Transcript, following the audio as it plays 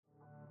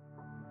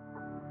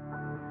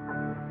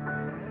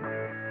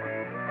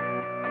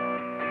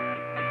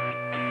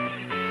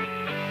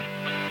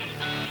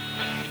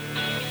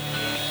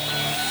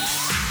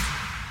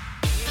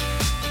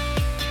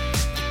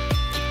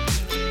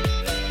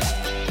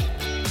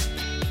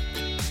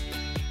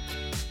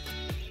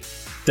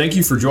Thank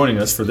you for joining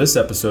us for this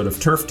episode of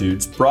Turf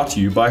Dudes, brought to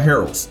you by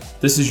Harrell's.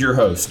 This is your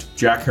host,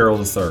 Jack Harrell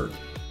III.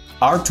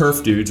 Our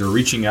Turf Dudes are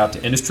reaching out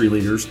to industry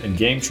leaders and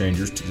game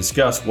changers to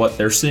discuss what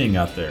they're seeing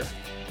out there.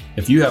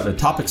 If you have a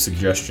topic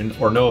suggestion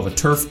or know of a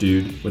turf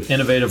dude with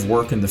innovative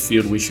work in the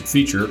field we should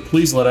feature,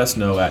 please let us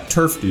know at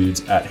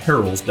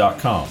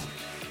turfdudes@harrells.com.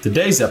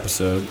 Today's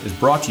episode is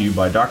brought to you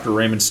by Dr.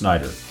 Raymond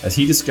Snyder as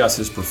he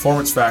discusses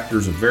performance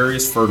factors of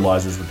various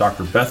fertilizers with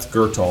Dr. Beth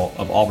Gertall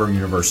of Auburn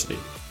University.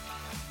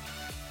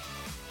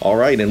 All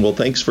right, and well,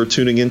 thanks for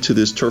tuning into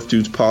this Turf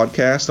Dudes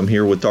podcast. I'm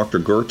here with Dr.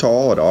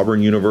 Gertall at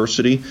Auburn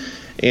University,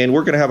 and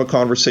we're going to have a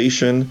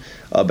conversation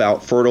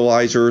about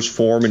fertilizers,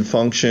 form and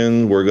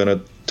function. We're going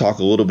to talk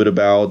a little bit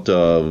about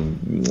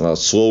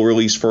slow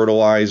release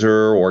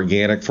fertilizer,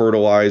 organic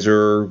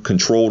fertilizer,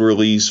 controlled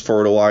release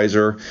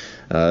fertilizer,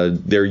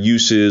 their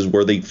uses,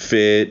 where they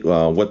fit,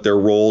 what their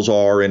roles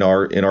are in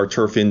our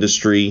turf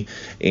industry,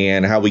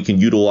 and how we can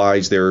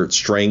utilize their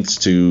strengths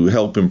to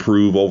help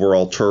improve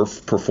overall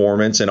turf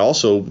performance and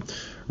also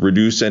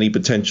reduce any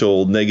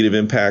potential negative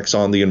impacts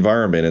on the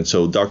environment. And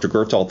so, Dr.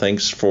 Gertall,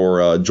 thanks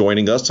for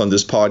joining us on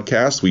this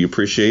podcast. We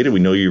appreciate it. We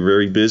know you're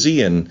very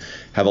busy and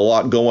have a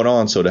lot going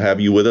on, so to have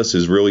you with us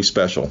is really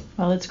special.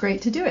 Well, it's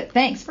great to do it.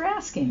 Thanks for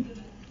asking.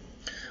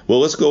 Well,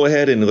 let's go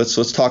ahead and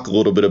let's talk a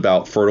little bit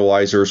about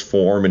fertilizers,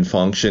 form and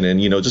function,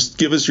 and just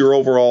give us your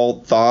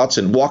overall thoughts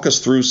and walk us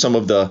through some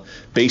of the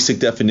basic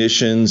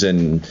definitions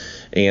and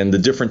the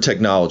different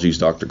technologies,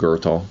 Dr.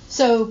 Gertall.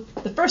 So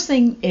the first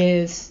thing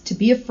is, to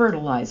be a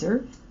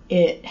fertilizer,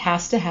 it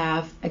has to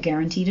have a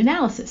guaranteed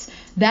analysis.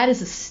 That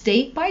is a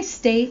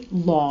state-by-state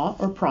law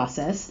or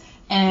process,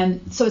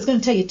 and so it's going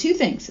to tell you two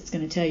things. It's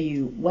going to tell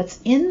you what's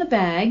in the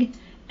bag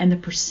and the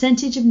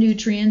percentage of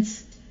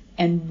nutrients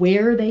and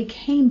where they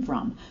came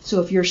from. So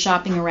if you're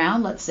shopping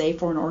around, let's say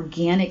for an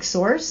organic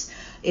source,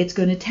 it's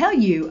going to tell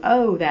you,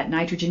 oh, that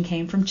nitrogen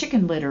came from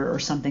chicken litter or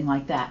something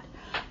like that.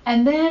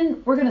 And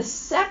then we're going to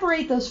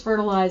separate those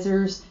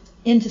fertilizers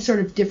into sort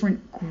of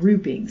different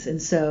groupings.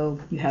 And so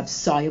you have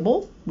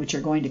soluble, which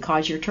are going to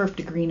cause your turf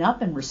to green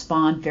up and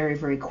respond very,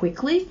 very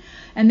quickly.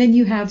 And then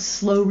you have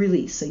slow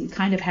release. So you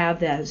kind of have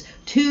those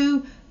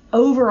two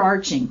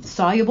overarching,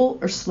 soluble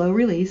or slow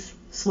release.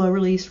 Slow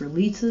release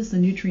releases the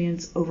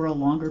nutrients over a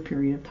longer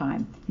period of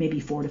time,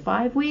 maybe 4 to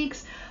 5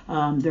 weeks.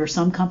 There are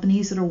some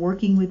companies that are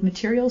working with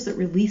materials that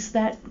release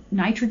that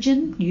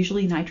nitrogen,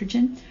 usually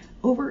nitrogen,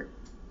 over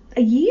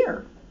a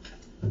year.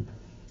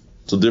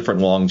 So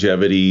different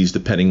longevities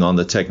depending on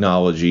the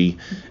technology,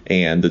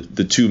 and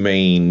the two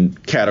main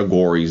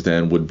categories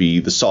then would be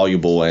the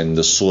soluble and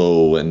the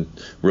slow and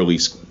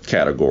release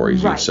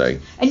categories, right. You'd say.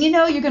 And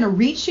you're going to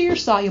reach to your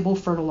soluble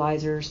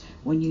fertilizers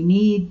when you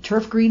need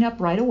turf green up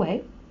right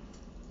away.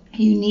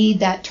 You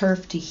need that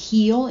turf to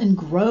heal and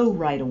grow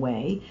right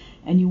away,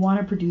 and you want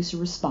to produce a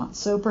response.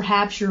 So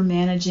perhaps you're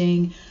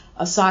managing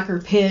a soccer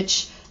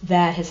pitch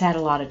that has had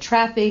a lot of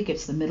traffic,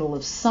 it's the middle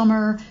of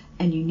summer,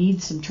 and you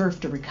need some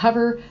turf to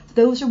recover.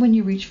 Those are when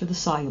you reach for the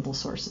soluble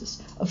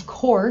sources. Of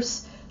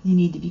course, you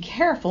need to be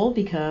careful,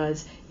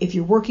 because if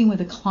you're working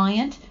with a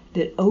client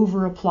that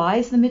over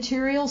applies the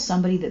material,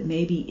 somebody that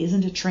maybe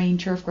isn't a trained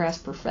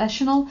turfgrass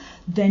professional,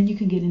 then you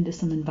can get into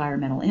some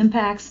environmental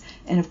impacts.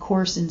 And of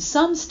course, in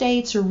some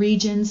states or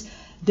regions,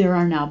 there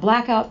are now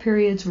blackout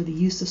periods where the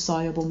use of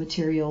soluble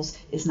materials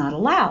is not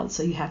allowed.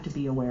 So you have to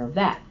be aware of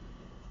that.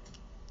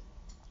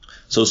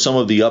 So some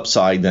of the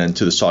upside then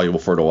to the soluble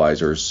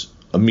fertilizers: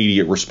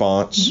 immediate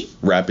response,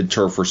 rapid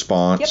turf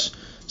response. Yep.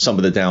 Some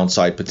of the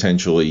downside,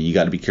 potentially, you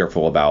got to be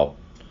careful about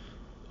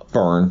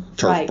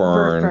turf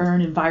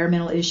burn,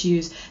 environmental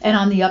issues, and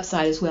on the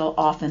upside as well,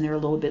 often they're a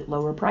little bit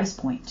lower price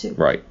point too.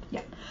 Right.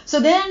 Yeah.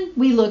 So then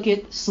we look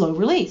at slow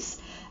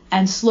release,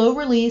 and slow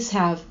release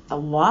have a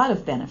lot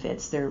of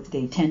benefits.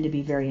 They tend to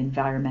be very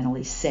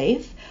environmentally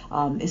safe.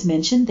 As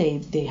mentioned,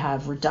 they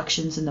have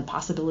reductions in the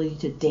possibility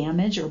to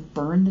damage or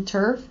burn the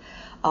turf.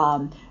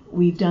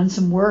 We've done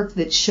some work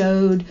that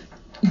showed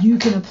you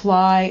can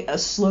apply a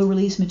slow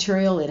release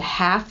material at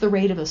half the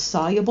rate of a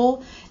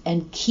soluble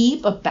and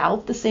keep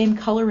about the same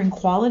color and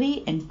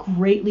quality and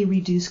greatly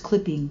reduce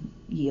clipping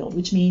yield,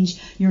 which means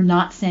you're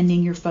not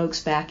sending your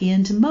folks back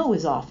in to mow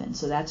as often.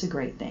 So that's a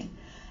great thing.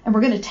 And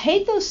we're going to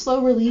take those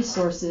slow release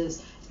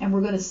sources and we're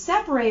going to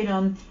separate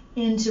them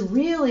into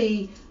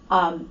really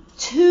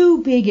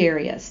two big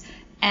areas.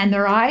 And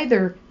they're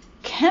either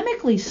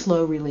chemically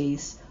slow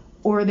release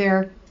or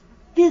they're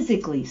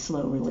physically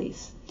slow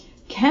release.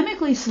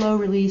 Chemically slow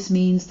release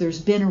means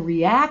there's been a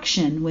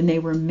reaction when they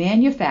were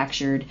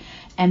manufactured,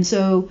 and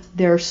so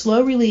they're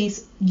slow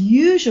release.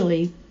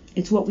 Usually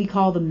it's what we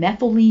call the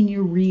methylene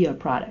urea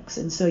products,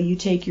 and so you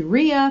take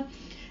urea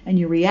and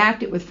you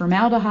react it with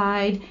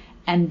formaldehyde,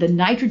 and the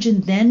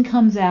nitrogen then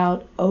comes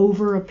out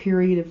over a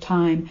period of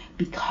time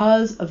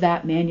because of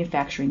that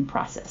manufacturing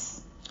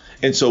process.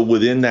 And so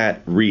within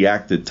that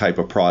reacted type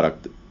of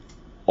product,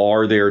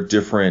 are there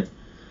different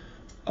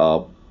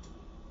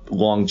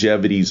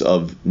longevities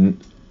of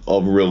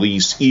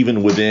release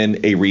even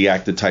within a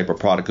reacted type of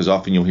product? Because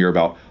often you'll hear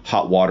about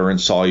hot water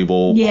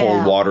insoluble,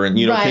 cold water, and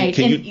right.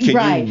 can you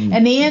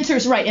and the answer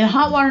is right. And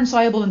hot water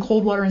insoluble and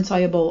cold water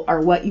insoluble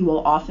are what you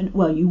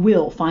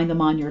will find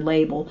them on your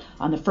label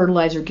on the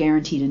fertilizer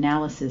guaranteed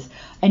analysis.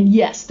 And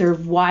yes, they're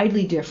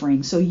widely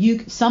differing. So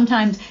you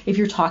sometimes, if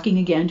you're talking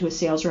again to a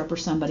sales rep or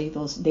somebody,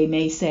 they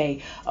may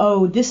say,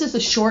 oh, this is a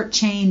short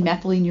chain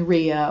methylene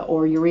urea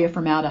or urea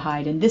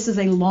formaldehyde, and this is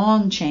a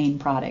long chain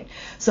product.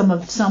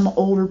 Some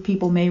older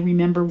people may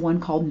remember one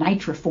called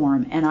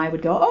Nitroform, and I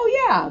would go,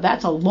 oh yeah,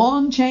 that's a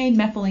long chain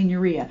methylene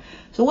urea.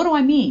 So what do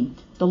I mean?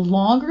 The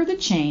longer the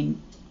chain,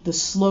 the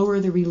slower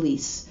the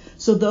release.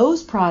 So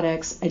those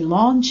products, a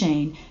long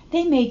chain,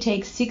 they may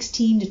take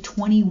 16 to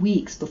 20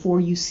 weeks before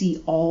you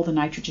see all the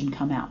nitrogen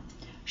come out.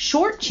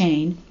 Short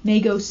chain may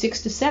go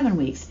 6 to 7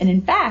 weeks. And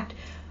in fact,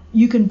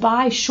 you can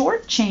buy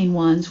short chain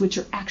ones which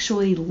are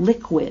actually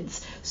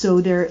liquids. So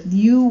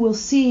you will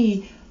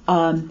see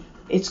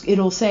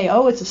it'll say,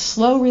 oh, it's a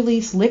slow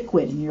release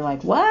liquid. And you're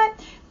like, what?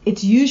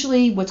 It's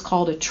usually what's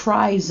called a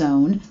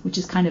trizone, which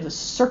is kind of a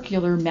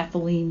circular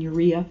methylene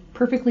urea,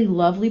 perfectly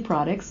lovely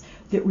products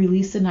that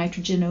release the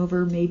nitrogen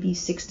over maybe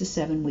 6 to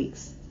 7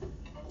 weeks.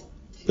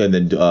 And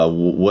then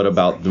what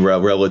about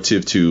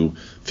relative to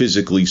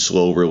physically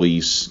slow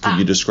release? Can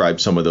you describe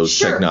some of those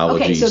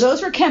technologies? Okay, so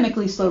those were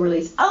chemically slow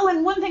release. Oh,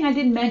 and one thing I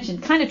didn't mention,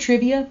 kind of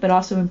trivia, but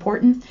also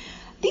important.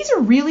 These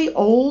are really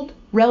old,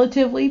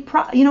 relatively.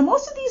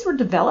 Most of these were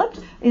developed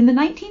in the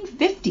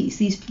 1950s.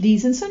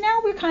 These, and so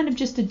now we're kind of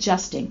just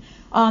adjusting.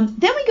 Then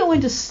we go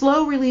into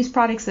slow release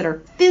products that are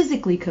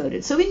physically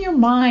coated. So in your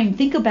mind,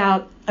 think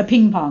about a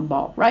ping pong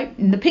ball, right?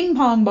 And the ping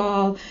pong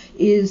ball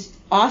is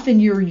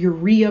often your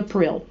urea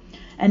prill.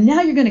 And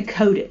now you're going to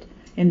coat it.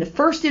 In the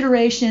first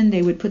iteration,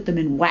 they would put them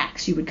in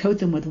wax. You would coat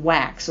them with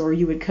wax, or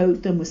you would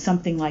coat them with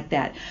something like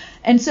that.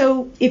 And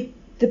so if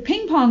the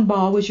ping pong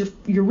ball was your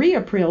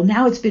urea prill,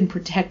 now it's been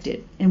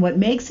protected. And what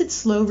makes it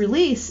slow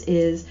release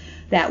is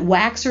that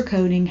wax or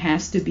coating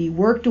has to be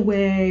worked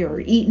away or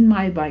eaten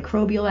by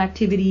microbial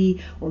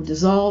activity or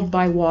dissolved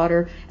by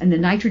water, and the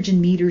nitrogen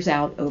meters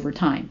out over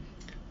time.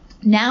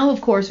 Now,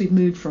 of course, we've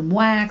moved from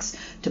wax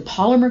to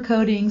polymer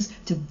coatings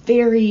to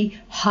very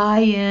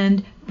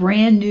high-end,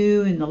 brand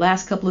new in the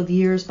last couple of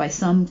years by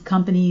some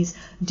companies,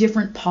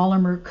 different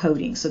polymer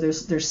coatings. So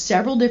there's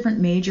several different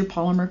major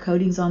polymer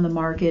coatings on the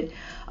market.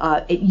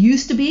 It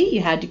used to be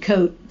you had to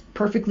coat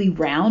perfectly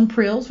round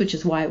prills, which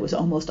is why it was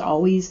almost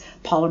always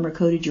polymer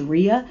coated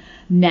urea.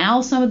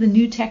 Now some of the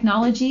new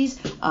technologies,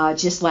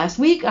 just last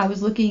week I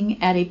was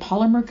looking at a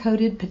polymer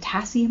coated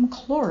potassium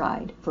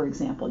chloride, for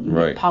example. You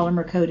have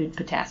polymer coated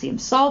potassium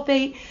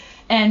sulfate.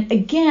 And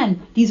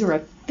again, these are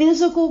a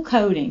physical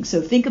coating.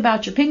 So think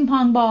about your ping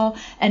pong ball,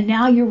 and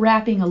now you're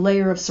wrapping a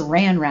layer of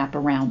saran wrap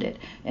around it.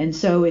 And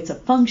so it's a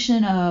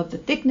function of the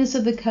thickness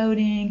of the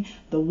coating,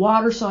 the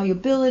water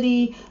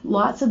solubility,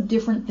 lots of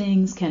different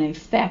things can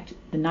affect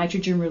the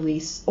nitrogen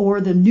release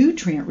or the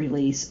nutrient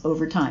release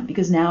over time,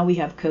 because now we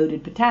have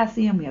coated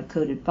potassium, we have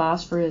coated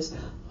phosphorus,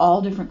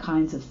 all different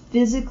kinds of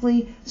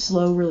physically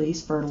slow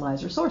release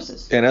fertilizer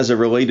sources. And as it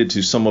related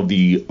to some of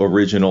the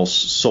original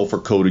sulfur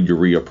coated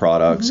urea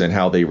products and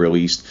how they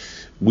released,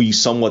 we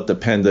somewhat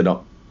depended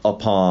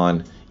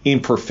upon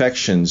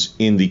imperfections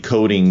in the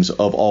coatings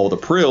of all the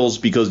prills,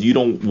 because you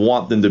don't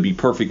want them to be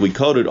perfectly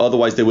coated,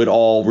 otherwise they would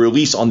all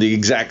release on the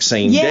exact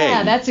same day.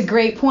 Yeah, that's a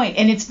great point.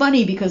 And it's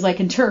funny because like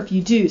in turf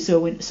you do. So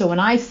when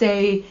I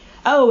say,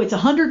 oh, it's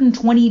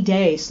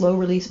 120-day slow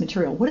release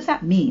material, what does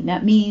that mean?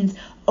 That means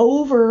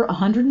over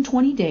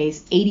 120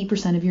 days,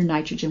 80% of your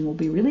nitrogen will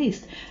be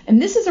released.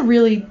 And this is a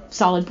really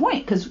solid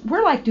point, because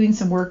we're like doing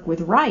some work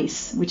with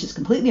rice, which is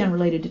completely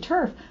unrelated to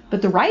turf.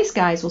 But the rice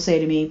guys will say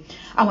to me,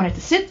 I want it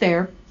to sit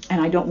there,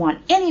 and I don't want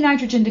any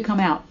nitrogen to come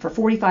out for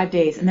 45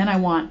 days, and then I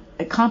want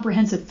a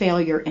comprehensive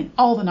failure and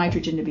all the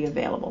nitrogen to be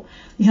available.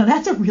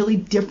 That's a really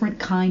different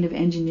kind of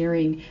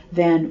engineering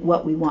than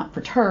what we want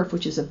for turf,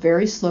 which is a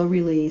very slow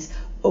release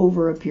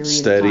over a period of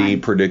time. Steady,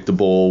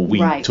 predictable,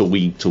 week to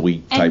week to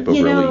week type of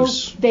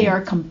release. They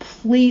are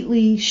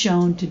completely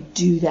shown to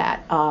do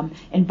that.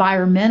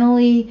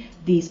 Environmentally,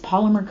 these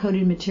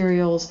polymer-coated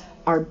materials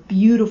are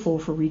beautiful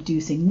for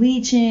reducing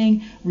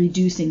leaching,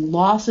 reducing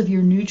loss of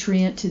your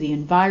nutrient to the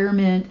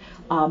environment.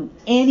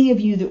 Any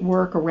of you that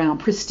work around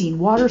pristine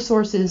water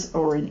sources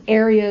or in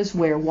areas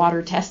where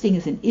water testing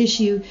is an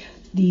issue,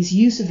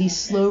 use of these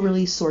slow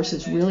release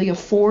sources really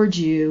afford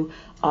you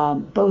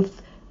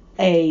both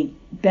a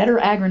better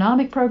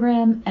agronomic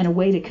program and a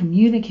way to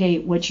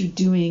communicate what you're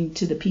doing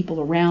to the people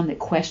around that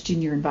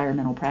question your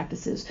environmental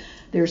practices.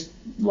 There's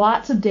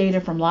lots of data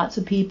from lots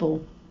of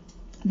people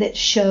that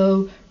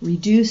show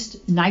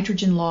reduced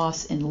nitrogen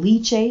loss in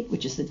leachate,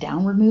 which is the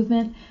downward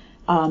movement,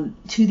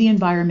 to the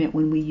environment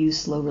when we use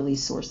slow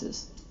release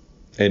sources.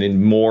 And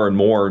in more and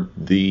more,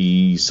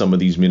 some of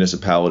these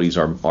municipalities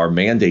are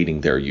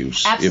mandating their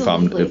use.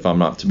 Absolutely. If I'm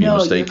not to be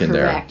mistaken, you're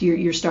correct.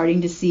 You're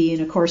starting to see,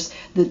 and of course,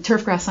 the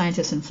turfgrass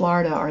scientists in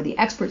Florida are the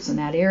experts in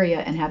that area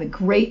and have a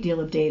great deal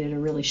of data to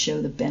really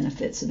show the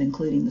benefits of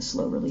including the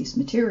slow release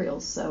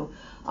materials. So,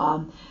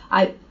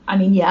 I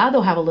mean,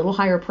 they'll have a little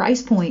higher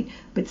price point,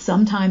 but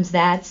sometimes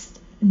that's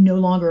no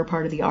longer a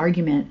part of the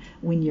argument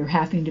when you're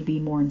having to be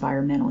more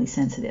environmentally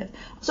sensitive.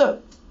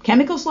 So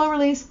chemical slow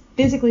release,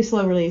 physically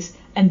slow release,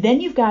 and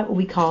then you've got what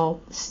we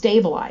call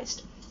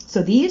stabilized.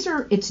 So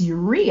it's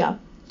urea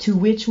to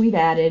which we've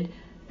added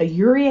a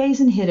urease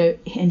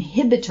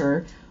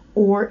inhibitor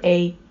or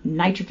a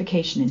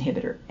nitrification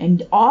inhibitor.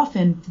 And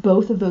often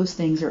both of those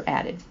things are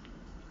added.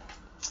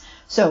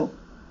 So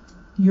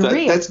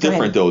urea. That's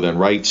different though then,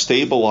 right?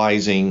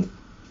 Stabilizing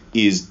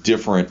is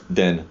different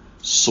than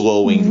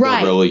slowing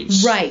the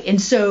release. Right.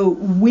 And so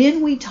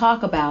when we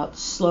talk about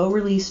slow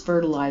release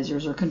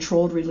fertilizers or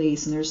controlled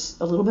release, and there's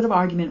a little bit of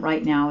argument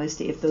right now as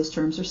to if those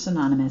terms are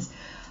synonymous,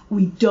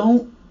 we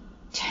don't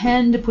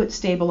tend to put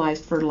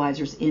stabilized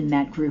fertilizers in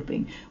that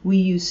grouping. We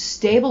use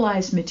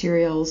stabilized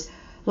materials.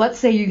 Let's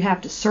say you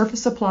have to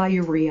surface apply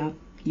urea,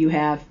 you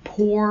have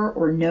poor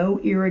or no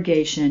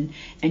irrigation,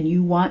 and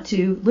you want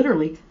to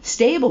literally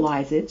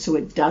stabilize it so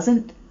it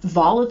doesn't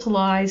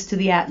volatilize to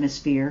the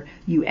atmosphere.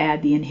 You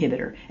add the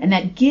inhibitor. And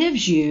that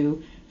gives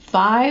you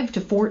 5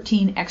 to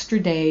 14 extra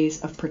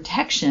days of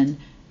protection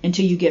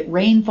until you get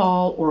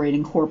rainfall or it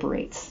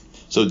incorporates.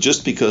 So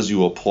just because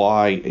you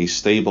apply a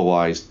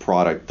stabilized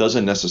product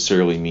doesn't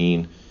necessarily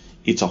mean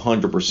it's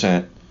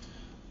 100%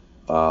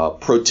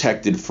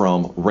 protected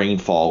from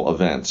rainfall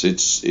events.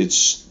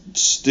 It's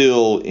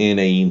still in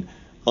an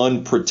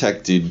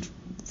unprotected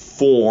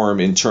form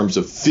in terms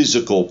of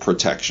physical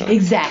protection.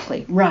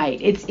 Exactly, right.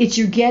 It's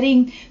you're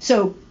getting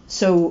so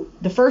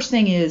the first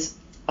thing is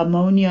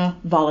ammonia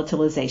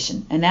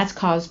volatilization, and that's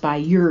caused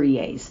by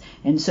urease.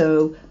 And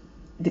so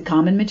the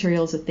common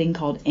material is a thing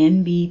called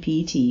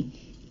NBPT,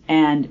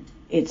 and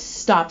it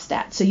stops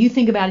that. So you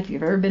think about if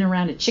you've ever been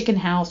around a chicken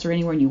house or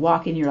anywhere and you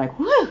walk in, you're like,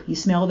 whoo, you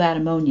smell that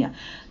ammonia.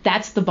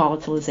 That's the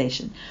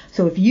volatilization.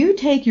 So if you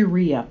take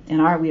urea,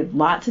 and we have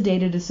lots of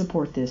data to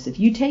support this, if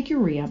you take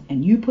urea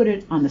and you put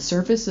it on the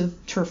surface of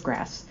turf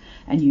grass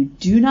and you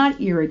do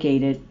not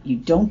irrigate it, you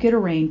don't get a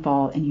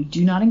rainfall, and you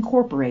do not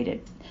incorporate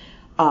it,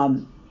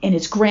 and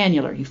it's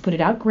granular, you've put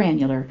it out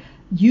granular,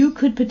 you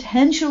could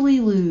potentially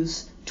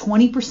lose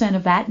 20%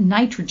 of that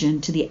nitrogen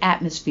to the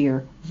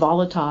atmosphere.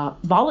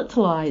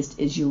 Volatilized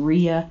is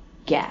urea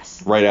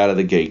gas. Right out of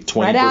the gate,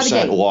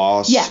 20%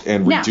 loss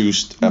and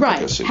reduced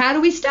efficacy. Right. How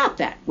do we stop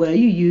that? Well,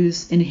 you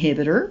use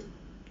inhibitor.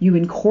 You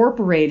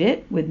incorporate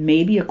it with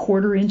maybe a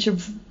 1/4 inch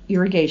of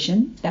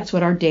irrigation. That's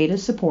what our data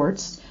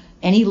supports.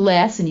 Any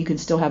less, and you can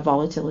still have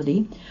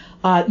volatility.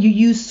 You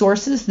use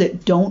sources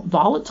that don't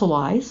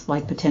volatilize,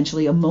 like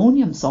potentially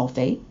ammonium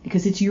sulfate,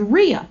 because it's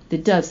urea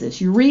that does this.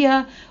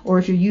 Urea, or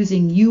if you're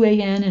using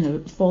UAN in a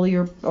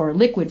foliar or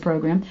liquid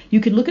program,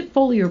 you can look at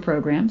foliar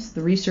programs.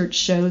 The research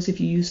shows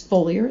if you use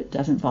foliar, it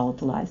doesn't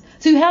volatilize.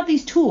 So you have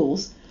these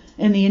tools,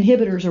 and the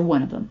inhibitors are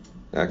one of them.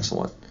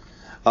 Excellent.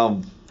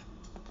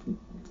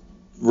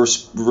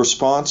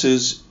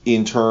 Responses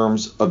in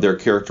terms of their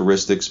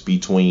characteristics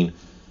between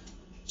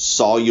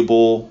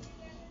soluble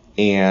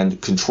and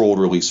controlled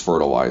release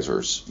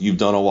fertilizers. You've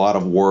done a lot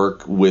of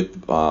work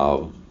with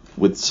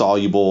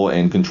soluble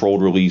and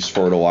controlled release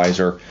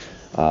fertilizer.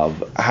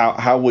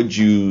 How would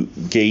you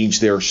gauge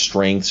their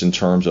strengths in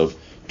terms of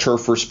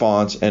turf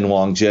response and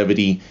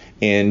longevity?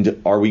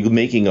 And are we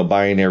making a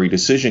binary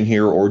decision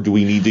here, or do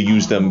we need to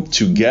use them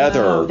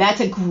together? No,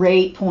 that's a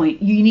great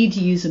point. You need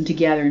to use them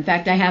together. In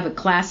fact, I have a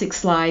classic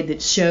slide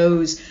that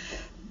shows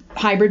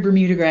hybrid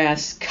Bermuda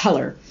grass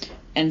color.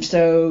 And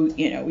so,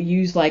 we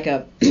use I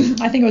think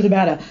it was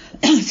about an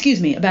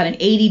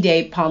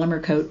 80-day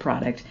polymer coat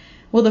product.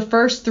 Well, the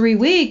first 3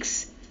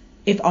 weeks,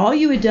 if all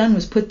you had done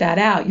was put that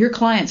out, your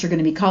clients are going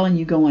to be calling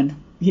you going,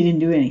 you didn't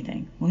do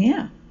anything. Well,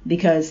 yeah,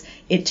 because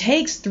it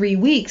takes 3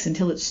 weeks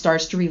until it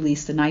starts to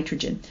release the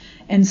nitrogen.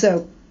 And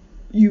so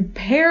you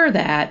pair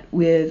that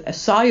with a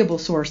soluble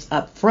source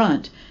up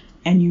front,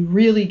 and you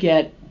really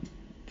get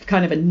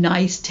kind of a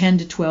nice 10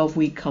 to 12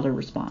 week color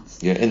response.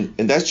 Yeah, and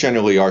that's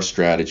generally our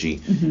strategy.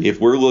 Mm-hmm.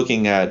 If we're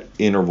looking at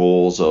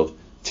intervals of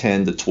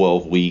 10 to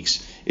 12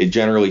 weeks, it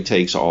generally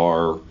takes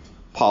our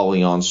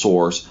Polyon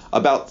source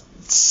about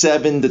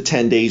 7 to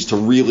 10 days to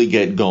really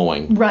get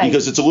going. Right.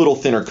 Because it's a little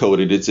thinner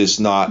coated. It's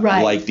not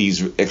like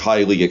these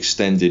highly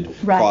extended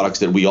products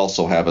that we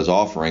also have as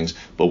offerings.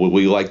 But what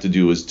we like to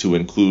do is to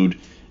include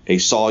a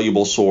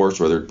soluble source,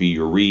 whether it be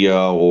urea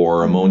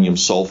or ammonium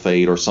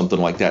sulfate or something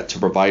like that, to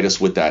provide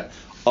us with that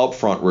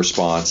upfront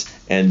response,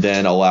 and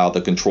then allow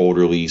the controlled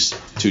release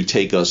to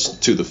take us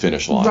to the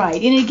finish line.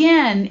 Right. And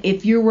again,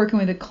 if you're working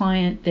with a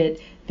client that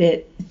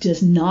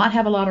does not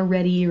have a lot of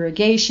ready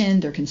irrigation,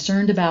 they're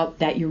concerned about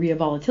that urea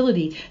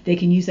volatility, they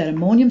can use that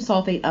ammonium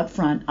sulfate up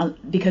front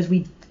because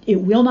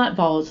it will not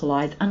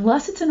volatilize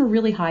unless it's in a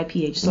really high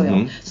pH soil.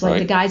 Mm-hmm. So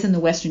like the guys in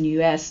the western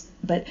U.S.,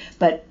 but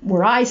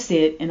where I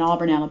sit in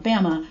Auburn,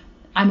 Alabama,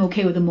 I'm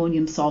okay with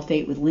ammonium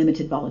sulfate with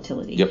limited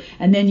volatility. Yep.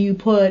 And then you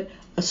put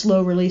a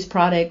slow release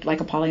product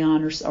like a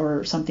Polyon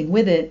or something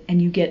with it, and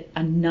you get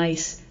a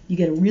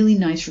really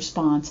nice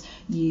response.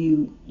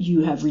 You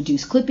have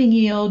reduced clipping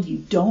yield. You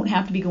don't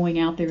have to be going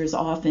out there as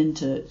often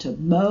to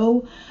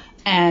mow,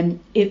 And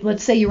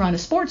let's say you're on a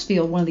sports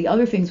field, one of the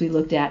other things we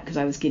looked at, because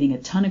I was getting a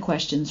ton of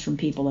questions from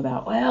people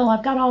about, well,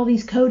 I've got all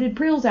these coated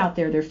prills out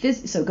there.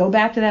 So go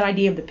back to that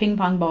idea of the ping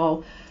pong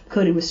ball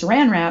coated with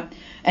saran wrap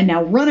and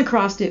now run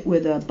across it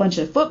with a bunch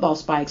of football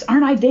spikes.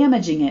 Aren't I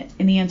damaging it?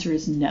 And the answer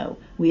is no.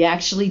 We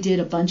actually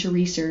did a bunch of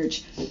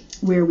research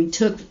where we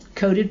took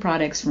coated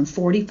products from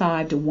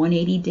 45 to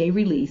 180 day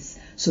release,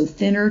 so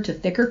thinner to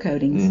thicker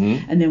coatings,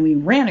 and then we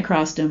ran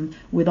across them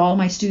with all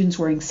my students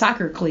wearing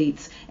soccer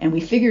cleats, and we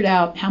figured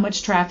out how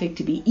much traffic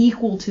to be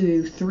equal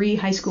to 3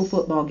 high school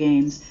football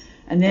games.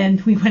 And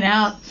then we went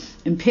out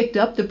and picked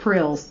up the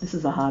prills. This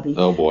is a hobby.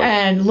 Oh, boy.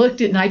 And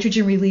looked at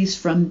nitrogen release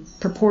from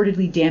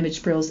purportedly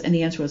damaged prills, and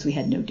the answer was we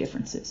had no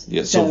differences.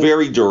 Yeah, so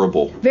very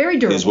durable. Very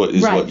durable. Is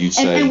what you'd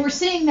say. And we're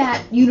seeing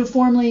that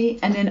uniformly,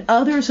 and then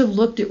others have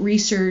looked at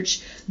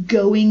research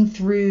going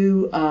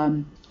through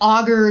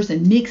augers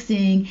and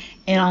mixing,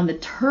 and on the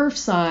turf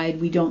side,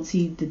 we don't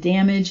see the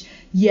damage.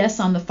 Yes,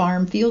 on the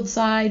farm field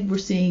side, we're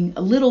seeing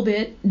a little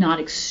bit,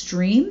 not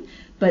extreme,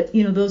 but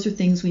those are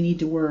things we need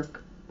to work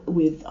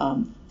with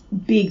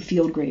big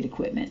field grade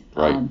equipment.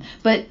 Right.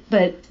 But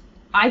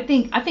I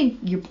think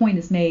your point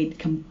is made.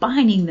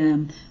 Combining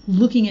them,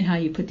 looking at how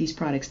you put these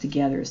products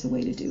together is the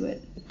way to do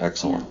it.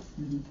 Excellent.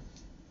 Yeah. Mm-hmm.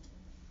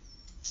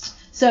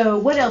 So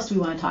what else do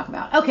we want to talk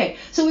about? Okay,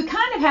 so we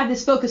kind of have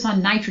this focus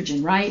on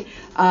nitrogen, right?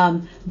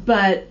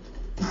 But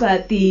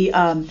the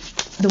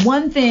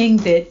one thing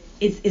that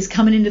is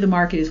coming into the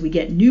market as we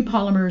get new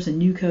polymers and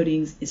new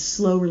coatings is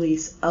slow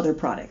release other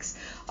products.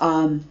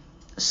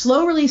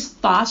 Slow release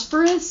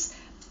phosphorus,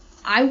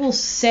 I will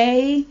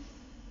say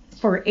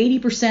for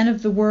 80%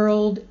 of the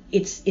world,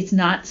 it's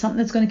not something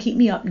that's going to keep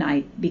me up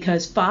night,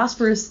 because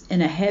phosphorus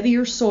in a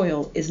heavier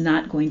soil is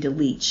not going to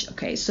leach.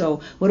 Okay,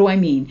 so what do I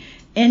mean?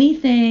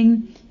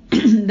 Anything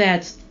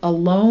that's a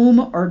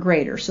loam or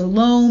greater, so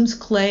loams,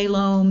 clay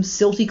loams,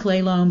 silty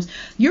clay loams,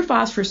 your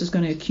phosphorus is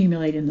going to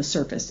accumulate in the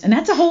surface. And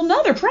that's a whole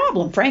nother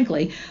problem,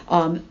 frankly,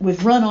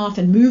 with runoff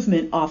and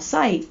movement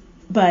off-site.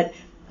 But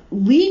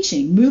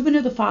leaching, movement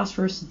of the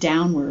phosphorus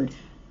downward,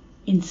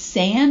 in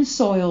sand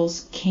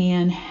soils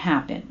can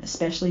happen,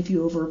 especially if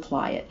you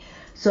over-apply it.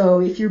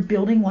 So if you're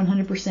building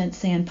 100%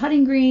 sand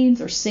putting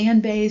greens or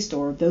sand-based,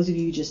 or those of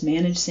you who just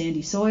manage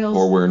sandy soils.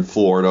 Or we're in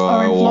Florida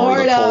or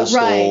the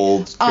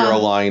coastal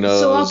Carolinas.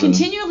 So I'll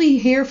continually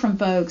hear from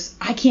folks,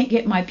 I can't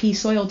get my pea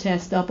soil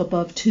test up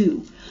above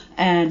 2.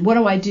 And what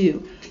do I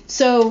do?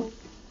 So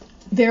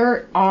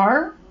there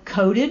are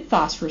coated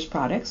phosphorus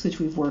products, which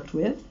we've worked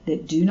with,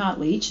 that do not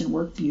leach and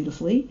work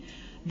beautifully.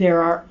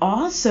 There are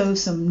also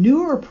some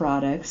newer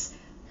products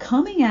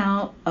coming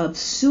out of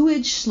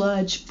sewage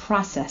sludge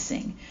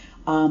processing.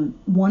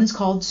 One is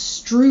called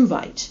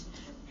Struvite,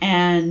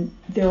 and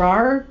there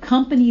are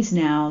companies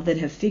now that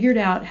have figured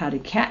out how to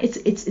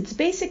it's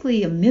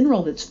basically a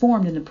mineral that's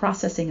formed in the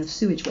processing of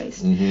sewage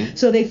waste. Mm-hmm.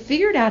 So they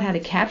figured out how to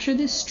capture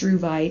this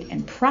Struvite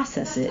and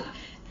process it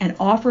and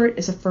offer it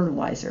as a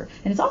fertilizer.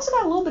 And it's also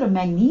got a little bit of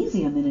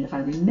magnesium in it, if I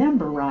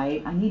remember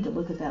right. I need to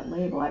look at that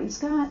label.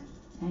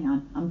 Hang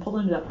on, I'm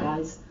pulling it up,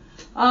 guys.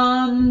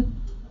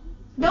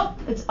 Nope,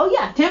 it's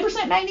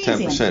 10%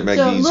 magnesium. 10%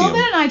 magnesium. So a little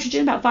bit of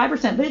nitrogen, about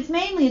 5%, but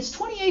it's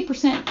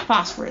 28%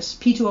 phosphorus,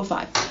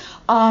 P2O5.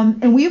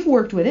 And we've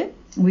worked with it.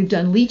 We've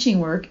done leaching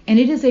work, and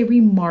it is a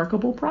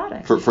remarkable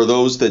product. For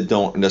those that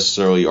don't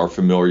necessarily are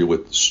familiar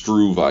with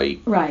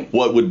Struvite, right?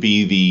 What would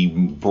be the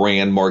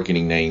brand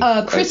marketing name?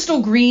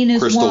 Crystal Green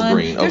is Crystal one.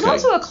 Green, okay. There's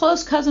also a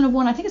close cousin of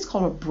one. I think it's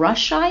called a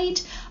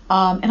Brushite.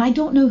 And I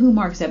don't know who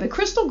markets that, but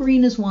Crystal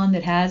Green is one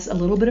that has a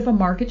little bit of a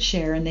market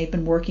share, and they've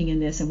been working in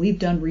this, and we've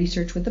done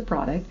research with the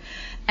product,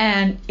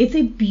 and it's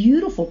a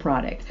beautiful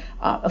product.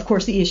 Of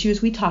course, the issue,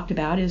 as we talked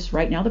about, is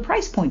right now the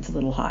price point's a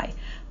little high,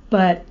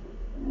 but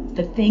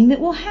the thing that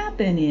will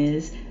happen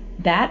is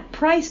that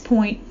price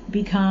point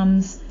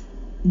becomes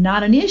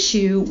not an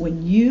issue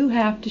when you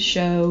have to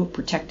show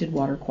protected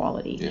water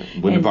quality. Yeah.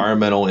 When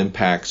environmental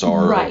impacts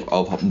are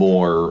of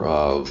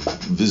more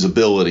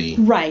visibility.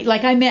 Right.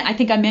 Like I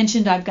think I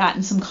mentioned, I've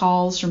gotten some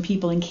calls from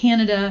people in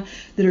Canada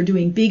that are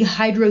doing big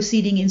hydro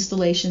seeding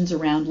installations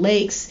around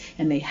lakes,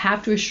 and they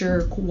have to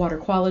assure water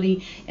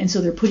quality, and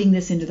so they're putting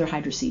this into their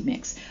hydro seed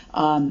mix.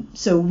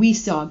 So we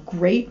saw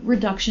great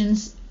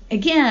reductions.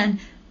 Again,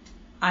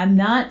 I'm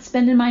not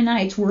spending my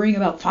nights worrying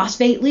about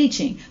phosphate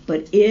leaching,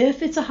 but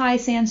if it's a high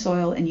sand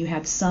soil and you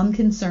have some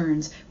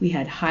concerns, we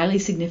had highly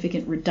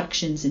significant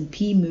reductions in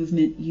pea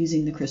movement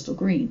using the Crystal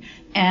Green.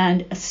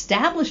 And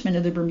establishment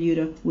of the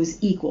Bermuda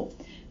was equal.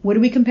 What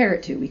do we compare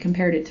it to? We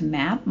compared it to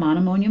MAP,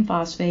 monoammonium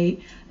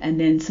phosphate, and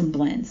then some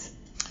blends.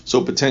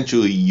 So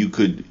potentially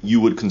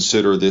you would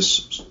consider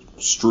this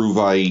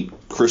Struvite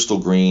Crystal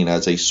Green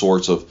as a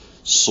source of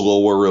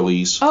slower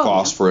release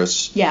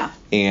phosphorus. Yeah.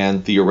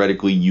 And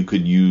theoretically you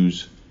could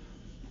use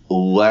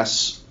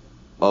less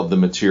of the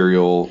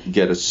material,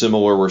 get a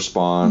similar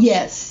response,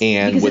 yes,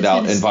 and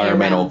without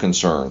environmental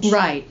concerns.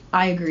 Right,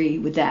 I agree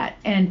with that.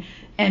 And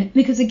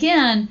because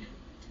again,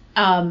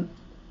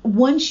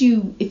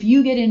 if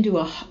you get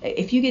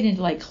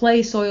into like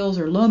clay soils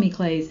or loamy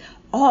clays,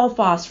 all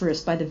phosphorus,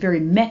 by the very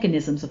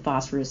mechanisms of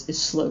phosphorus,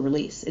 is slow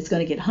release. It's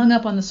going to get hung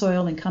up on the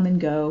soil and come and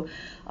go.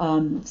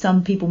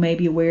 Some people may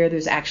be aware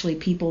there's actually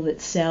people that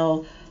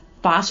sell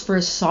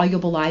phosphorus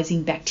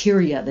solubilizing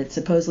bacteria that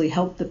supposedly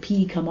help the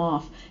pea come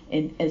off.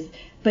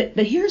 But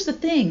here's the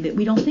thing that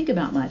we don't think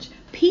about much.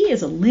 Pea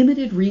is a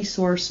limited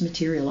resource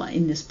material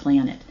in this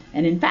planet.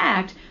 And in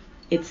fact,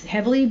 it's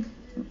heavily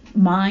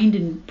mined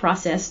and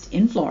processed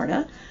in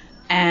Florida.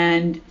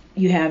 And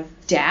you have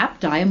DAP,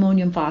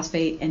 diammonium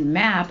phosphate, and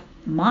MAP,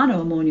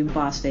 monoammonium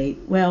phosphate.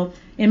 Well,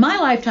 in my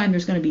lifetime,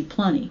 there's going to be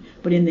plenty.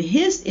 But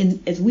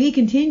as we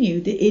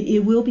continue,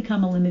 it will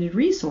become a limited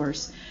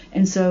resource.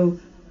 And so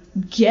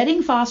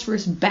getting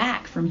phosphorus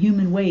back from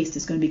human waste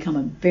is going to become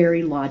a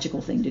very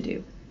logical thing to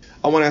do.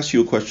 I want to ask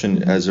you a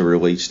question as it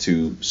relates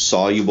to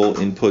soluble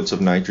inputs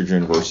of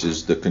nitrogen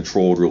versus the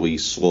controlled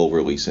release, slow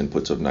release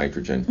inputs of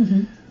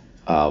nitrogen.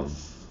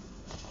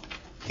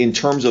 In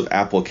terms of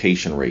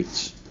application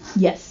rates.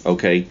 Yes.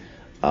 Okay.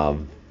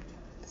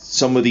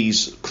 Some of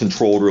these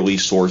controlled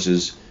release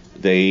sources,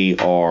 they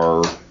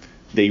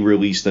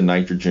release the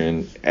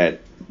nitrogen at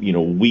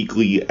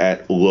weekly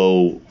at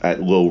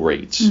low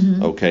rates.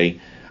 Okay.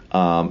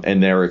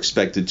 And they're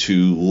expected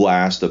to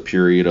last a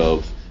period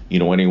of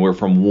anywhere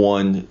from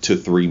 1 to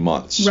 3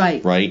 months.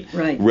 Right.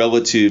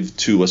 Relative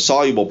to a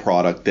soluble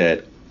product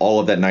that all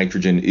of that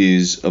nitrogen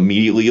is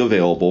immediately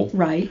available.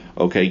 Right.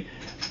 Okay.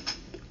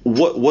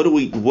 What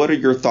are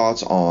your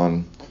thoughts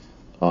on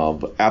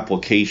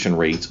application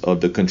rates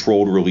of the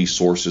controlled release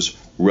sources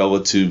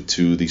relative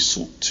to the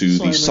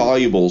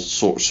soluble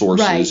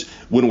sources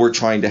when we're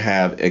trying to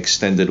have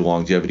extended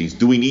longevities?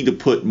 Do we need to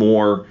put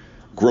more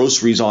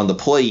groceries on the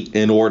plate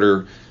in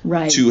order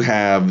to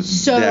have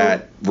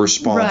that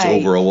response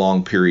over a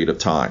long period of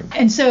time?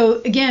 And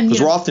so again, because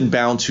we're often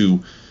bound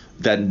to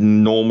that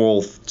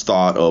normal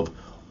thought of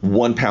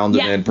 1 pound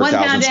of N per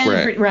 1,000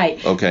 square.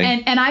 Right.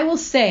 Okay. And I will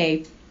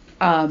say,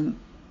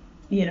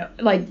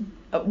 like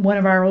one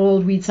of our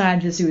old weed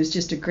scientists who was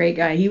just a great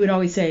guy, he would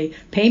always say,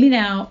 pay me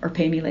now or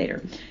pay me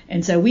later.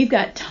 And so we've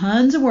got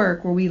tons of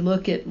work where we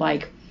look at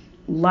like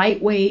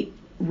lightweight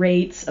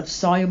rates of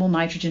soluble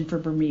nitrogen for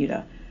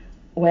Bermuda.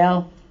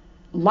 Well,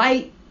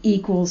 light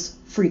equals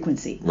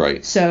frequency.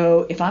 Right.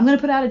 So if I'm going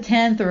to put out a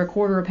tenth or a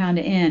quarter of a pound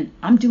of N,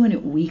 I'm doing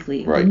it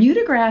weekly. Right.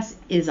 Bermuda grass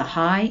is a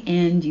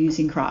high-end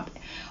using crop.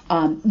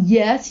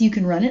 Yes, you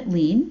can run it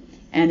lean.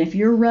 And if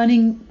you're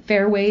running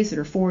fairways that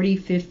are 40,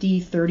 50,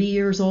 30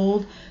 years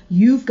old,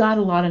 you've got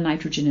a lot of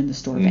nitrogen in the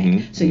store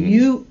bank. So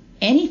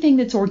anything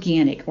that's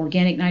organic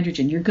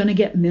nitrogen, you're going to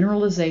get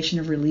mineralization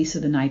of release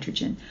of the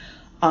nitrogen.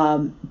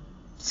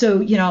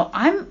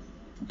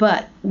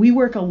 But we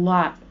work a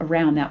lot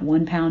around that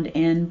 1 pound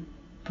N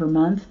per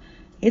month.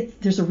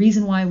 There's a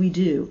reason why we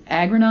do.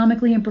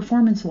 Agronomically and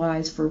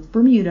performance-wise for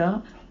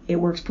Bermuda, it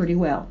works pretty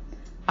well.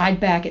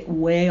 I'd back it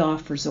way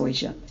off for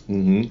zoysia.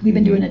 We've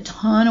been doing a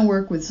ton of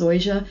work with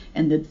zoysia,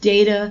 and the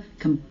data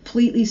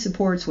completely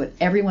supports what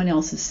everyone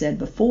else has said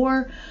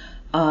before.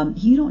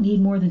 You don't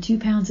need more than 2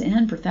 pounds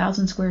N per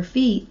 1,000 square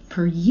feet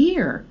per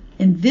year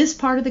in this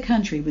part of the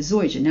country with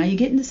zoysia. Now you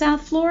get into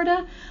South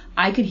Florida,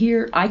 I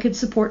could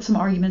support some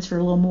arguments for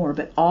a little more,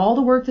 but all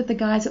the work that the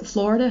guys at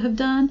Florida have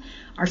done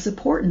are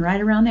supporting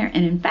right around there.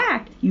 And in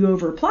fact, you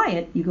over-apply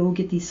it, you go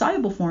get these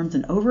soluble forms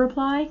and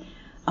over-apply,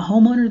 a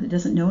homeowner that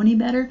doesn't know any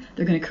better,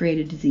 they're going to create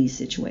a disease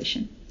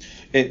situation.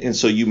 And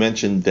so you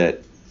mentioned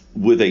that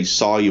with a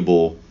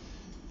soluble,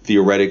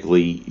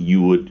 theoretically,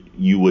 you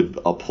would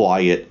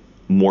apply it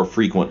more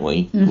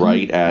frequently,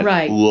 right,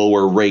 at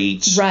lower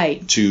rates,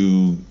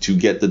 to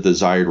get the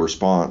desired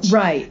response,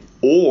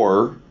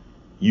 or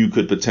you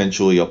could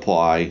potentially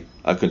apply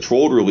a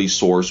controlled release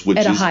source, which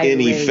is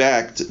in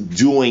effect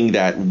doing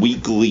that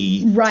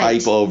weekly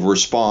type of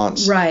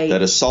response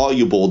that a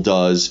soluble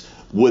does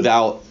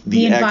without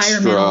the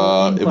extra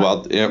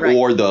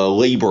or the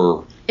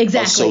labor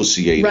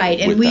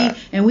associated with that.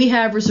 And we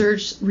have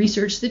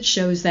research that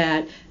shows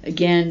that,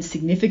 again,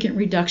 significant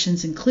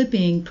reductions in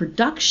clipping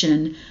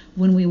production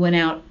when we went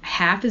out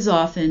half as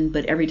often,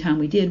 but every time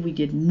we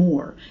did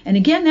more. And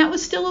again, that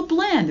was still a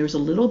blend. There was a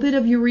little bit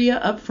of urea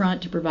up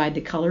front to provide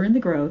the color and the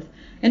growth.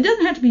 And it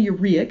doesn't have to be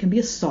urea, it can be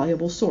a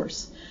soluble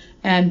source.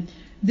 And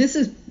this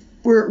is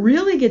where it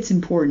really gets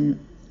important,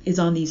 is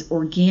on these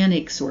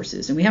organic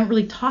sources, and we haven't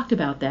really talked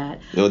about that.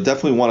 You'll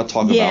definitely want to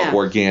talk about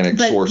organic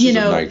sources of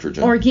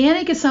nitrogen.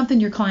 Organic is something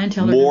your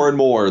clientele more and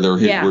more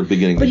we're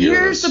beginning to hear But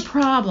here's the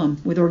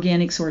problem with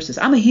organic sources.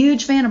 I'm a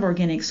huge fan of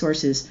organic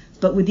sources,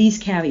 but with these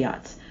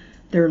caveats.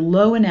 They're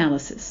low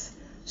analysis.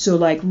 So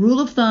like rule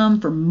of thumb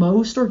for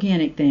most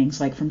organic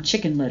things, like from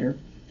chicken litter,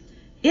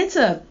 it's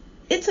a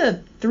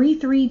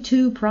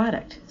 3-3-2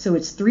 product. So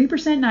it's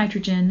 3%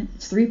 nitrogen,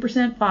 it's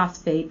 3%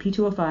 phosphate,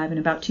 P2O5, and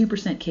about 2%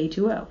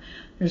 K2O.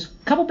 There's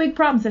a couple big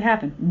problems that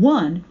happen.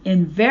 One,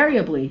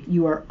 invariably,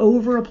 you are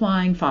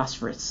over-applying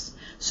phosphorus.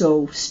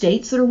 So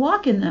states that are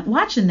watching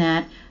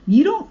that,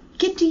 you don't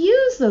get to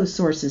use those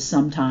sources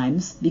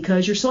sometimes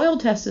because your soil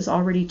test is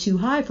already too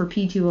high for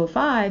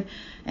P2O5,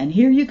 And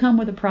here you come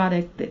with a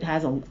product that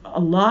has a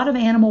lot of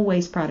animal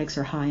waste products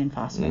are high in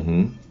phosphate.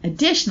 Mm-hmm.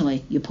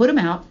 Additionally, you put them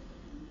out.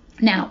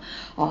 Now,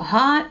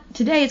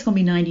 today it's going to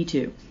be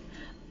 92.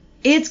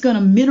 It's going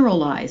to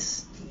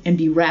mineralize and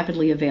be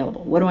rapidly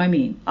available. What do I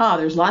mean?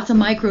 There's lots of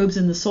microbes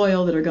in the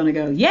soil that are going to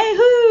go,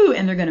 yay-hoo,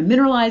 and they're going to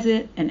mineralize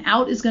it, and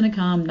out is going to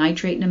come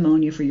nitrate and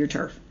ammonia for your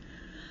turf.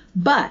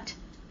 But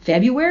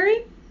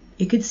February,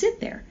 it could sit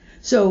there.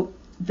 So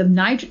the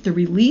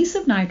release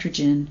of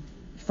nitrogen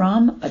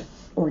from an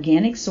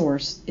organic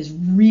source is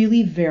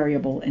really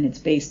variable, and it's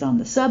based on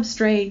the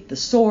substrate, the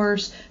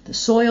source, the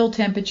soil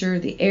temperature,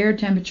 the air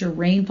temperature,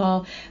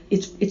 rainfall.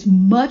 It's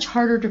much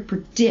harder to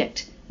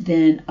predict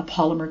than a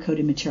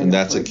polymer-coated material. And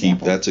that's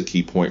a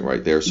key point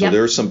right there. So Yep.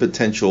 there's some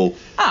potential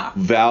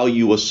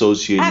value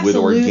associated with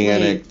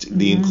organic,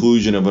 the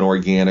inclusion of an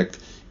organic.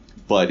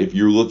 But if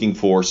you're looking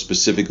for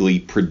specifically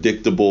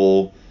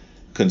predictable,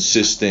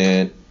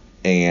 consistent,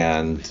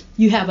 and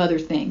you have other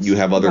things.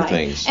 Right.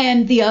 things.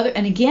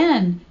 And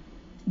again,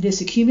 this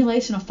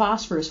accumulation of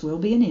phosphorus will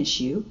be an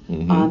issue.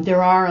 Mm-hmm.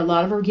 There are a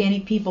lot of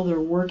organic people that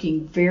are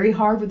working very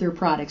hard with their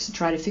products to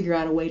try to figure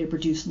out a way to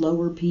produce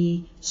lower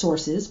P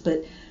sources.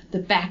 But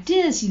the fact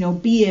is,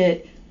 be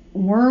it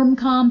worm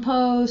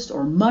compost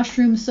or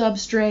mushroom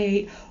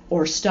substrate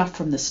or stuff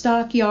from the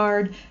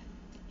stockyard,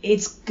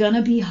 it's going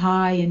to be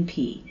high in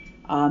P.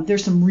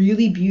 There's some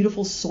really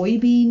beautiful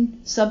soybean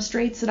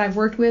substrates that I've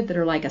worked with that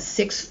are like a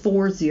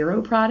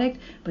 640 product,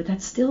 but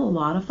that's still a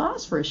lot of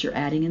phosphorus you're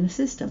adding in the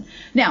system.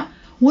 Now,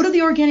 what do the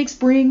organics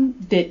bring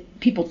that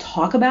people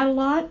talk about a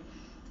lot?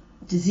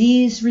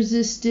 Disease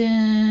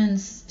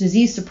resistance,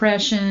 disease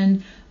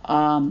suppression,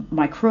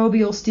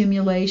 microbial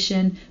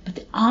stimulation. But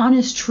the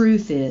honest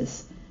truth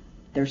is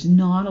there's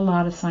not a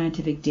lot of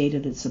scientific data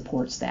that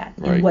supports that.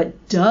 Right. And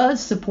what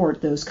does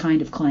support those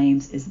kind of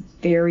claims is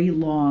very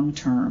long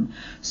term.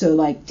 So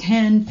like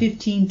 10,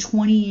 15,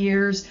 20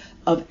 years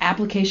of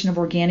application of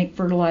organic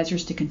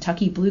fertilizers to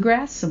Kentucky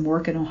bluegrass, some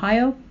work in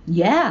Ohio.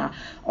 Yeah,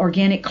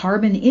 organic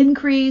carbon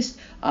increased,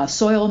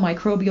 soil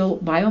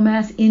microbial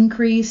biomass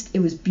increased. It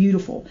was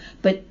beautiful.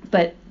 But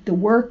the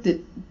work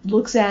that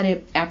looks at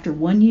it after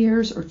 1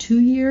 year or 2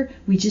 years,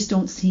 we just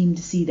don't seem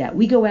to see that.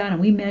 We go out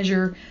and we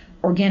measure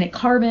organic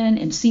carbon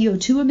and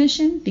CO2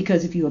 emission,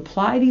 because if you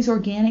apply these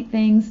organic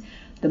things,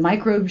 the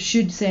microbes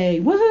should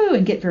say woohoo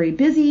and get very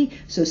busy,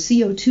 so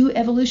CO2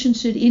 evolution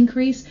should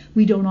increase.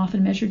 We don't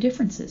often measure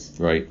differences.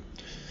 Right.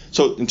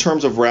 So in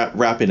terms of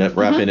wrapping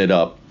it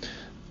up,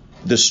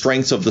 the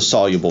strengths of the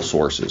soluble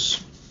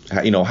sources.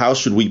 How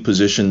should we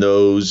position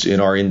those in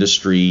our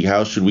industry?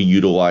 How should we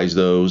utilize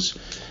those?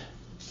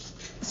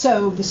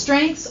 So the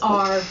strengths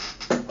are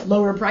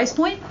lower price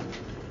point,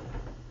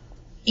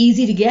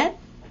 easy to get.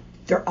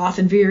 They're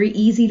often very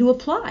easy to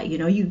apply.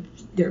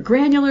 They're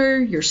granular.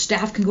 Your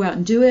staff can go out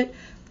and do it.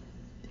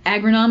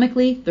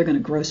 Agronomically, they're going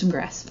to grow some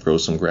grass.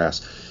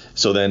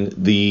 So then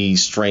the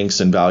strengths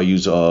and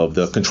values of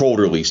the controlled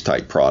release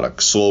type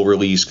products, slow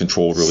release,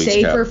 controlled release.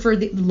 Safer for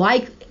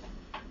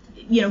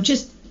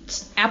just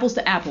apples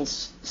to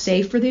apples.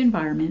 Safe for the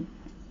environment.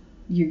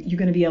 You're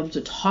going to be able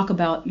to talk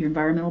about your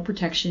environmental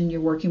protection. You're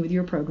working with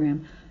your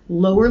program.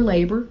 Lower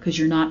labor, because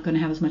you're not going to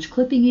have as much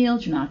clipping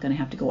yield. You're not going to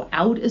have to go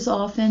out as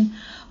often.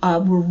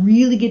 We're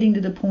really getting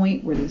to the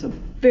point where there's a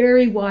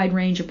very wide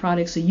range of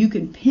products, so you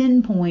can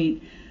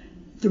pinpoint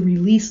the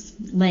release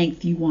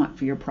length you want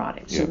for your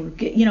product. So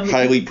we're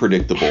highly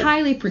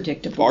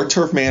predictable. Our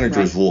turf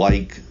managers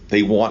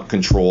they want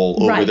control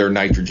over their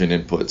nitrogen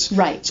inputs.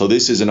 Right. So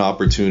this is an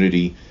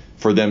opportunity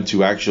for them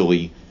to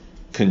actually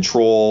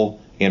control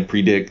and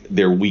predict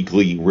their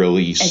weekly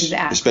release,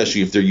 exactly.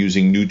 Especially if they're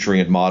using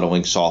nutrient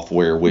modeling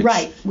software, which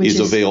is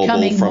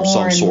available from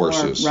some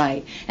sources.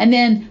 Right. And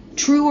then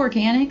true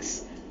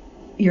organics,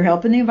 you're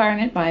helping the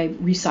environment by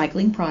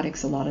recycling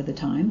products a lot of the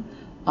time.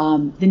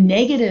 The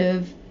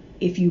negative,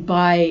 if you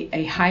buy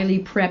a highly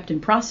prepped and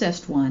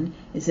processed one,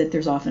 is that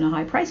there's often a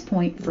high price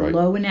point for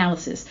low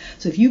analysis.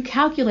 So if you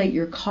calculate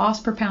your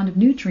cost per pound of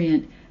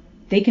nutrient,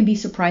 they can be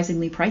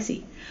surprisingly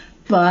pricey.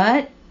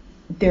 But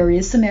there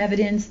is some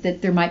evidence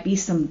that there might be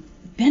some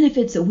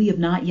benefits that we have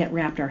not yet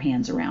wrapped our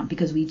hands around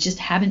because we just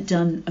haven't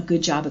done a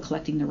good job of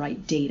collecting the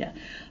right data.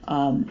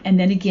 And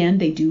then again,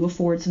 they do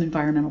afford some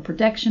environmental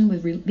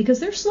protection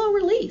because they're slow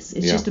release.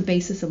 It's just a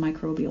basis of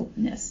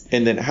microbialness.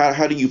 And then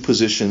how do you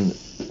position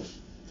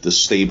the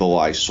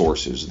stabilized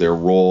sources, their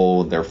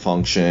role, their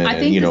function,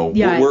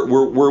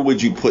 where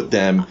would you put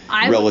them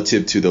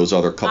relative to those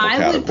other couple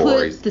categories? I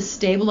would put the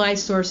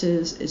stabilized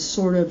sources as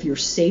sort of your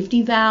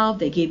safety valve.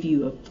 They give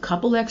you a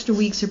couple extra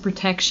weeks of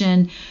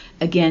protection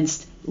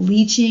against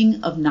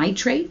leaching of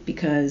nitrate,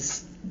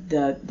 because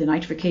the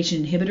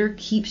nitrification inhibitor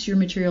keeps your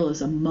material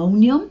as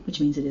ammonium, which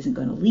means it isn't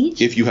going to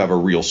leach. If you have a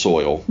real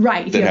soil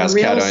that has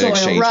cation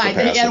exchange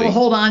capacity. It will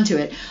hold on to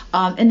it.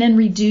 And then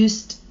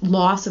reduced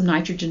loss of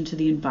nitrogen to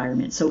the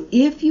environment. So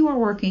if you are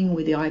working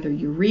with either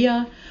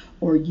urea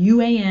or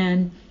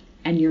UAN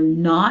and you're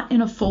not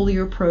in a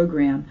foliar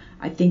program,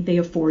 I think they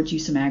afford you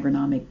some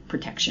agronomic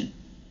protection.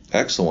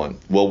 Excellent.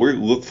 Well, we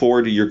look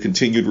forward to your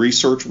continued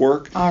research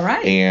work. All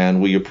right.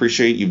 And we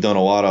appreciate you've done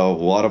a lot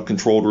of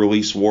controlled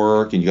release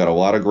work, and you got a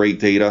lot of great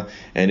data.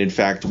 And in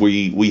fact,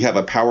 we have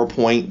a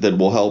PowerPoint that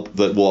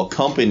will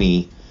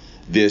accompany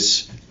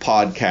this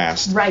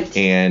podcast. Right.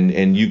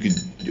 And you could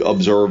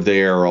observe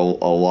there a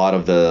lot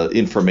of the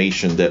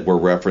information that we're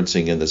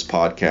referencing in this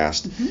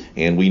podcast. Mm-hmm.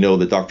 And we know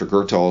that Dr.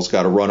 Gertall's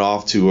got to run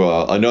off to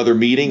another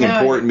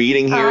important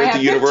meeting here at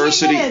the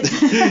university.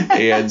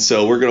 And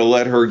so we're going to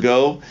let her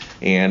go.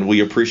 And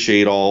we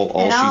appreciate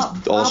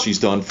all she's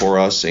done for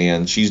us.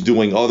 And she's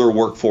doing other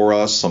work for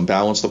us, some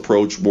balanced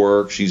approach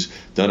work. She's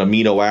done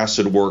amino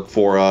acid work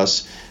for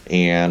us.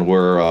 And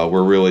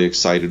we're really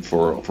excited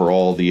for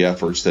all the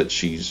efforts that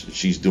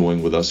she's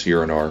doing with us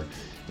here in our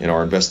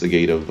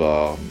investigative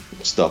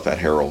stuff at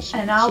Harrell's.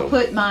 And I'll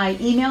put my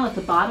email at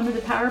the bottom of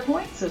the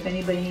PowerPoint, so if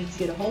anybody needs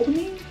to get a hold of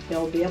me,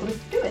 they'll be able to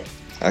do it.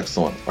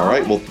 Excellent. All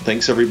right. Well,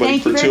 thanks everybody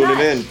for tuning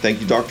in.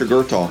 Thank you, Dr.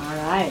 Gertall.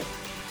 All right.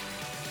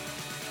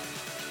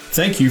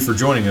 Thank you for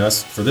joining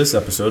us for this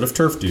episode of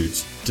Turf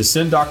Dudes. To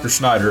send Dr.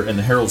 Snyder and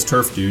the Harrell's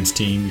Turf Dudes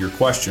team your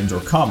questions or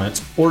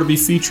comments, or to be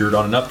featured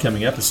on an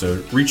upcoming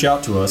episode, reach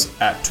out to us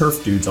at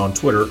Turf Dudes on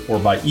Twitter or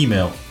by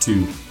email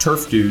to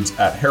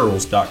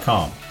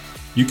turfdudes@harrells.com.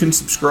 You can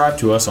subscribe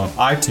to us on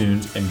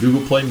iTunes and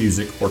Google Play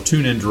Music, or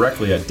tune in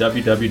directly at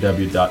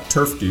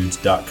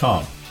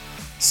www.turfdudes.com.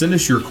 Send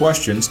us your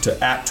questions to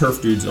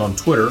 @TurfDudes on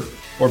Twitter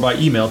or by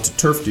email to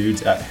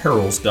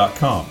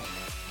turfdudes@harrells.com.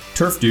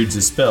 Turf Dudes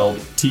is spelled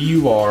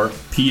TurfDudes.